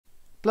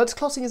Blood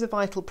clotting is a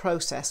vital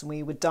process and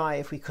we would die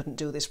if we couldn't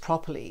do this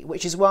properly,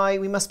 which is why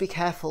we must be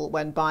careful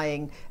when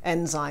buying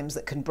enzymes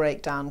that can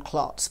break down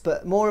clots.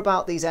 But more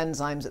about these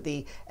enzymes at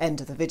the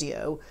end of the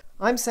video.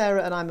 I'm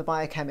Sarah and I'm a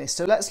biochemist,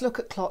 so let's look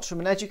at clots from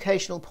an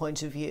educational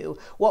point of view,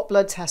 what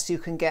blood tests you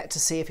can get to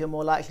see if you're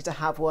more likely to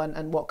have one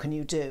and what can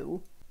you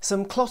do.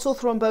 Some clot or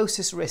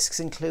thrombosis risks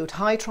include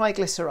high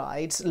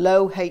triglycerides,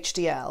 low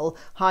HDL,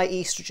 high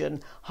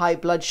estrogen, high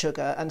blood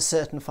sugar and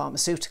certain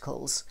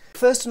pharmaceuticals.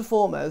 First and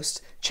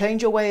foremost,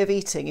 change your way of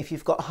eating if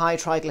you've got high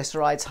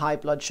triglycerides, high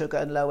blood sugar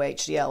and low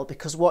HDL,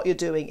 because what you're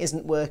doing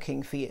isn't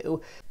working for you.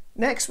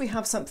 Next, we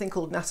have something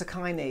called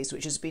Nattokinase,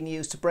 which has been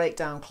used to break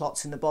down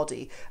clots in the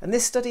body. And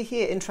this study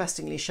here,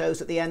 interestingly, shows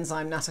that the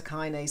enzyme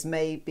Nattokinase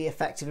may be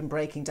effective in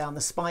breaking down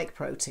the spike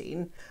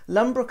protein.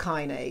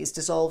 Lumbrokinase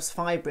dissolves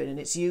fibrin and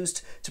it's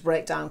used to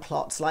break down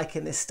clots, like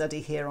in this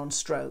study here on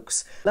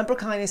strokes.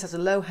 Lumbrokinase has a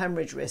low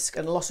hemorrhage risk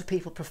and a lot of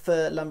people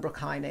prefer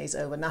Lumbrokinase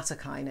over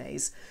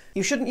Nattokinase.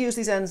 You shouldn't use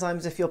these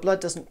enzymes if your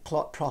blood doesn't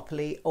clot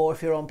properly or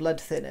if you're on blood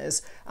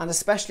thinners, and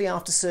especially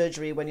after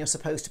surgery when you're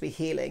supposed to be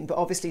healing. But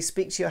obviously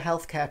speak to your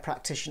healthcare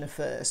practitioner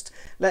first.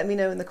 Let me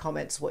know in the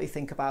comments what you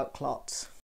think about clots.